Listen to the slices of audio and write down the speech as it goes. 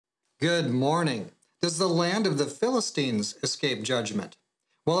Good morning. Does the land of the Philistines escape judgment?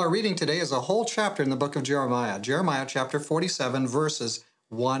 Well, our reading today is a whole chapter in the book of Jeremiah. Jeremiah chapter 47, verses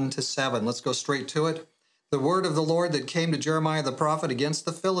 1 to 7. Let's go straight to it. The word of the Lord that came to Jeremiah the prophet against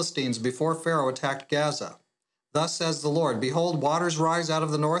the Philistines before Pharaoh attacked Gaza. Thus says the Lord, Behold, waters rise out of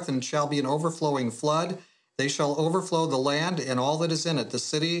the north, and shall be an overflowing flood. They shall overflow the land and all that is in it, the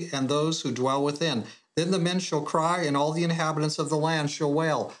city and those who dwell within. Then the men shall cry, and all the inhabitants of the land shall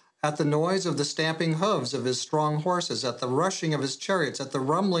wail, at the noise of the stamping hooves of his strong horses, at the rushing of his chariots, at the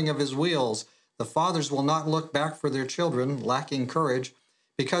rumbling of his wheels. The fathers will not look back for their children, lacking courage,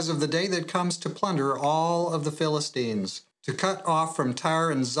 because of the day that comes to plunder all of the Philistines, to cut off from Tyre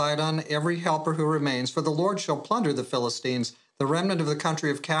and Zidon every helper who remains. For the Lord shall plunder the Philistines, the remnant of the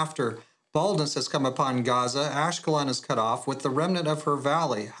country of Kaphtor. Baldness has come upon Gaza. Ashkelon is cut off, with the remnant of her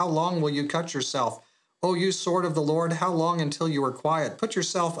valley. How long will you cut yourself? O you sword of the Lord, how long until you are quiet? Put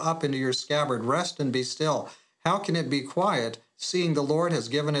yourself up into your scabbard, rest and be still. How can it be quiet, seeing the Lord has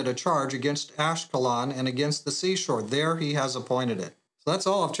given it a charge against Ashkelon and against the seashore? There he has appointed it. So that's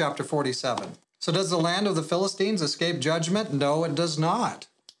all of chapter 47. So does the land of the Philistines escape judgment? No, it does not.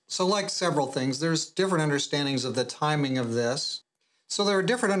 So like several things, there's different understandings of the timing of this. So there are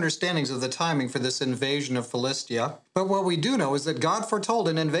different understandings of the timing for this invasion of Philistia. But what we do know is that God foretold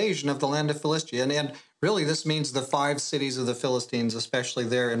an invasion of the land of Philistia. And really this means the 5 cities of the Philistines, especially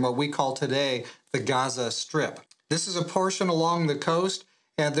there in what we call today the Gaza Strip. This is a portion along the coast,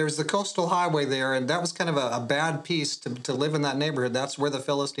 and there's the coastal highway there, and that was kind of a bad piece to live in that neighborhood. That's where the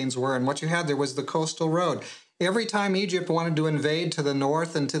Philistines were. And what you had there was the coastal road. Every time Egypt wanted to invade to the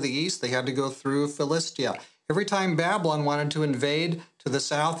north and to the east, they had to go through Philistia. Every time Babylon wanted to invade to the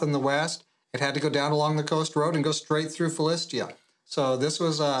south and the west, it had to go down along the coast road and go straight through Philistia. So this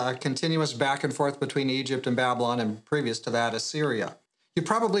was a continuous back and forth between Egypt and Babylon, and previous to that, Assyria. You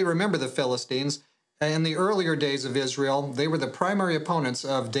probably remember the Philistines. In the earlier days of Israel, they were the primary opponents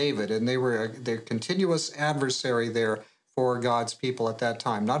of David, and they were the continuous adversary there for God's people at that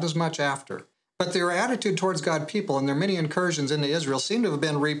time, not as much after. But their attitude towards God's people and their many incursions into Israel seem to have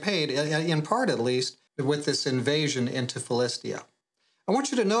been repaid, in part at least, with this invasion into Philistia. I want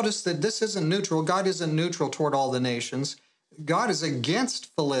you to notice that this isn't neutral. God isn't neutral toward all the nations. God is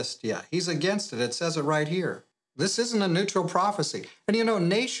against Philistia. He's against it. It says it right here. This isn't a neutral prophecy. And you know,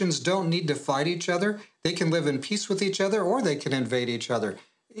 nations don't need to fight each other. They can live in peace with each other, or they can invade each other.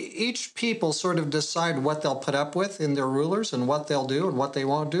 Each people sort of decide what they'll put up with in their rulers and what they'll do and what they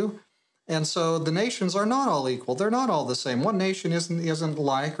won't do. And so the nations are not all equal. They're not all the same. One nation isn't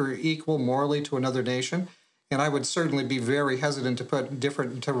like or equal morally to another nation. And I would certainly be very hesitant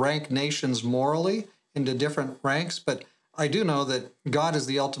to rank nations morally into different ranks. But I do know that God is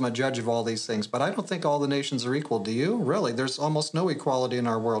the ultimate judge of all these things. But I don't think all the nations are equal. Do you? Really? There's almost no equality in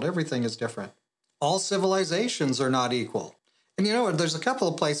our world. Everything is different. All civilizations are not equal. And you know, there's a couple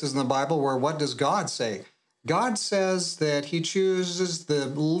of places in the Bible where what does God say? God says that he chooses the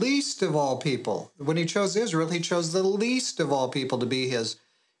least of all people. When he chose Israel, he chose the least of all people to be his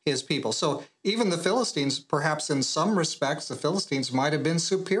people. So even the Philistines, perhaps in some respects, the Philistines might have been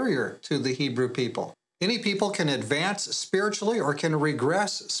superior to the Hebrew people. Any people can advance spiritually or can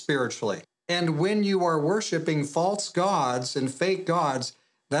regress spiritually. And when you are worshiping false gods and fake gods,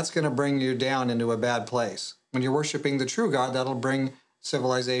 that's going to bring you down into a bad place. When you're worshiping the true God, that'll bring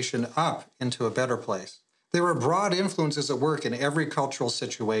civilization up into a better place. There are broad influences at work in every cultural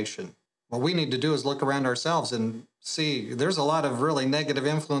situation. What we need to do is look around ourselves and see there's a lot of really negative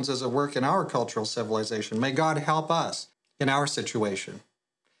influences at work in our cultural civilization. May God help us in our situation.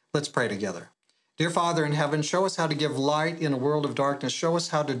 Let's pray together. Dear Father in heaven, show us how to give light in a world of darkness. Show us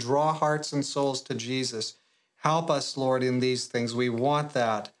how to draw hearts and souls to Jesus. Help us, Lord, in these things. We want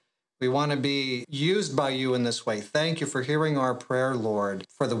that. We want to be used by you in this way. Thank you for hearing our prayer, Lord.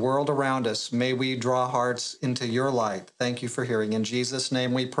 For the world around us, may we draw hearts into your light. Thank you for hearing. In Jesus'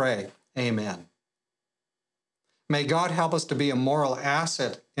 name we pray. Amen. May God help us to be a moral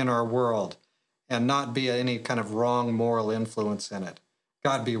asset in our world and not be any kind of wrong moral influence in it.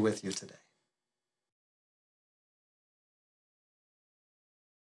 God be with you today.